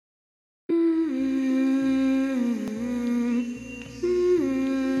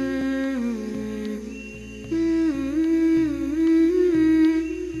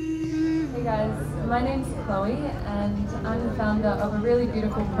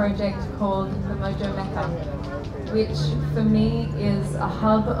beautiful project called the Mojo Mecca, which for me is a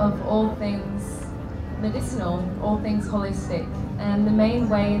hub of all things medicinal, all things holistic. And the main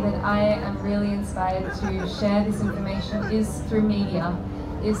way that I am really inspired to share this information is through media,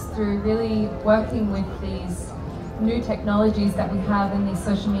 is through really working with these new technologies that we have in these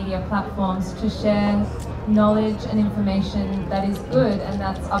social media platforms to share knowledge and information that is good and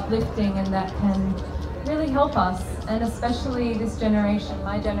that's uplifting and that can really help us, and especially this generation,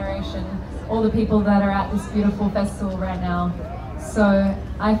 my generation, all the people that are at this beautiful festival right now. So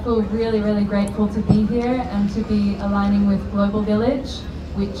I feel really, really grateful to be here and to be aligning with Global Village,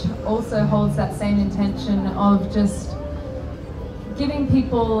 which also holds that same intention of just giving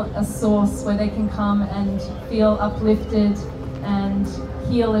people a source where they can come and feel uplifted and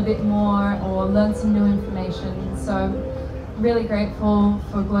heal a bit more or learn some new information. So really grateful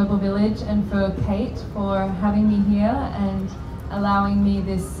for Global Village and for Kate for having me here and allowing me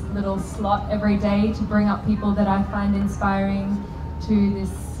this little slot every day to bring up people that I find inspiring to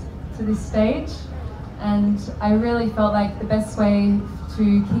this stage. And I really felt like the best way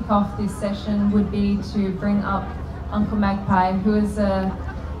to kick off this session would be to bring up Uncle Magpie, who is a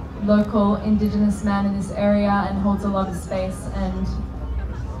local Indigenous man in this area and holds a lot of space, and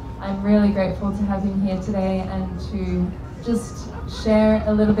I'm really grateful to have him here today and to just share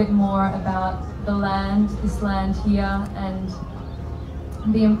a little bit more about the land, this land here, and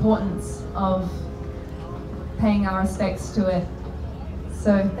the importance of paying our respects to it.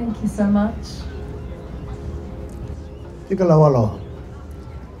 So thank you so much.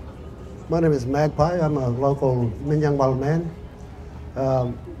 My name is Magpie. I'm a local Minyangbal man.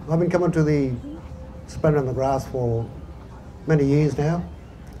 I've been coming to the Splendour on the Grass for many years now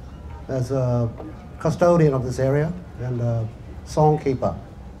as a custodian of this area and a song keeper,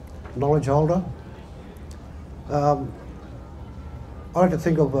 knowledge holder. I like to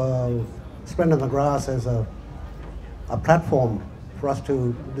think of Splendour on the Grass as a platform for us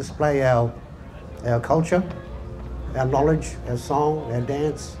to display our culture, our knowledge, our song, our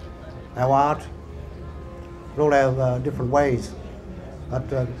dance, our art, in all our different ways. But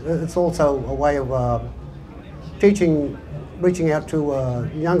it's also a way of teaching, reaching out to a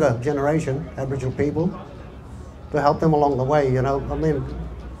younger generation, Aboriginal people, to help them along the way, you know. I mean,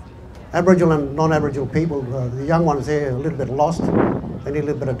 Aboriginal and non-Aboriginal people, the young ones here are a little bit lost. They need a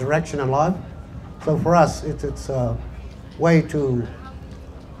little bit of direction in life. So for us, it's a way to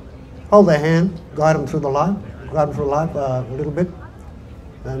hold their hand, guide them through life a little bit.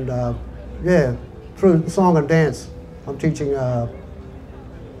 And yeah, through song and dance, I'm teaching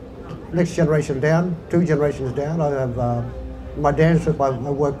next generation down, 2 generations down. I have my dance troupe. I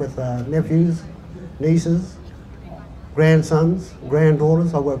work with nephews, nieces, grandsons,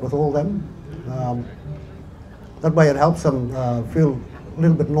 granddaughters. I work with all of them. That way it helps them feel a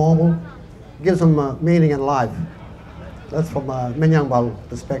little bit normal, gives them meaning in life. That's from a Minyangbal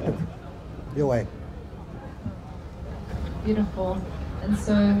perspective. Your way. Beautiful. And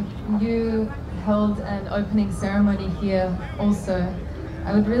so you held an opening ceremony here also.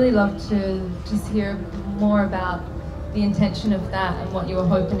 I would really love to just hear more about the intention of that and what you were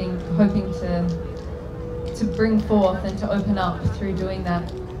hoping to bring forth and to open up through doing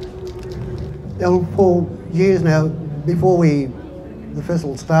that. Now, for years now, before the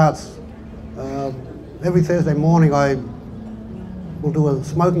festival starts, every Thursday morning I will do a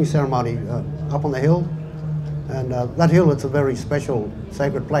smoking ceremony up on the hill. And that hill, it's a very special,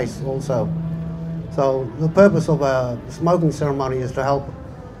 sacred place also. So the purpose of a smoking ceremony is to help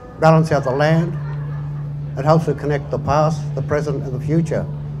balance out the land. It helps to connect the past, the present, and the future.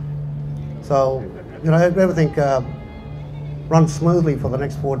 So, you know, everything runs smoothly for the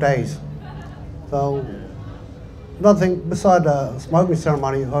next 4 days. So, another thing, beside the smoking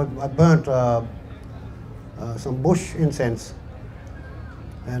ceremony, I burnt some bush incense.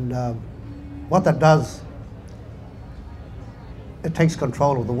 And what that does, it takes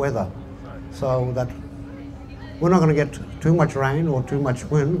control of the weather, so that we're not going to get too much rain or too much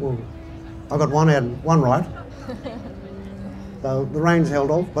wind. Well, I got one right. So the rain's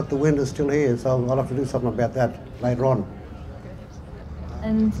held off, but the wind is still here, so I'll have to do something about that later on.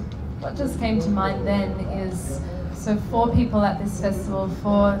 And what just came to mind then is, so for people at this festival,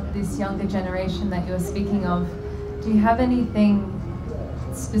 for this younger generation that you were speaking of, do you have anything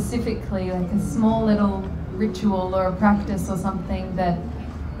specifically, like a small little ritual or a practice or something that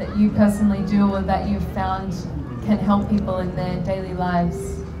you personally do or that you've found can help people in their daily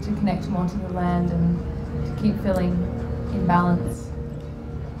lives to connect more to the land and to keep feeling in balance?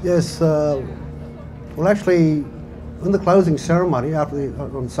 Yes, well actually in the closing ceremony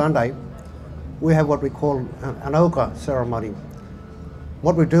on Sunday, we have what we call an oka ceremony.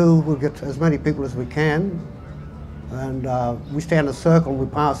 what we do, we get as many people as we can, and we stand in a circle and we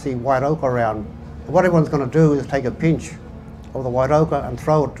pass the white ochre around. And what everyone's going to do is take a pinch of the white ochre and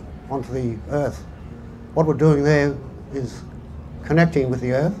throw it onto the earth. What we're doing there is connecting with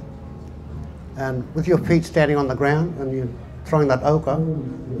the earth, and with your feet standing on the ground and you're throwing that ochre,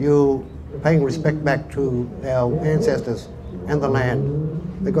 you're paying respect back to our ancestors and the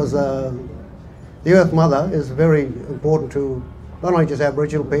land, because the Earth Mother is very important to not only just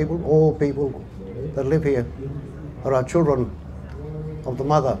Aboriginal people, all people that live here are our children of the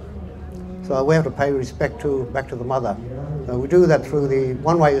Mother. So we have to pay respect back to the Mother. So we do that through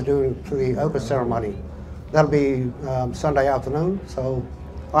one way is doing through the ochre ceremony. That'll be Sunday afternoon, so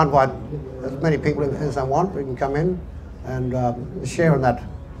I invite as many people as I want. We can come in and share in that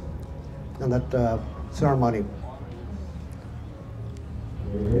ceremony.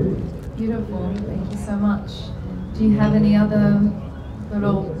 Beautiful, thank you so much. Do you have any other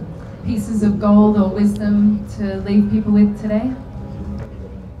little pieces of gold or wisdom to leave people with today?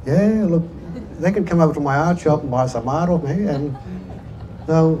 Yeah, look, they can come over to my art shop and buy some art of me, and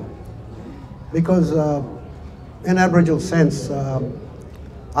so because in Aboriginal sense,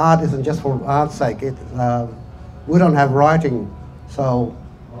 art isn't just for art's sake. We don't have writing, so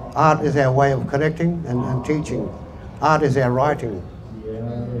art is our way of connecting and teaching. Art is our writing.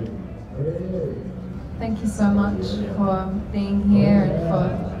 Thank you so much for being here and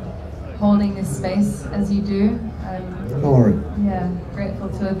for holding this space as you do. Don't worry. Yeah, grateful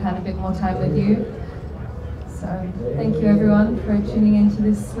to have had a bit more time with you. So thank you everyone for tuning into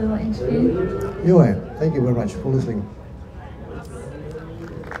this little interview. You are. Thank you very much for listening.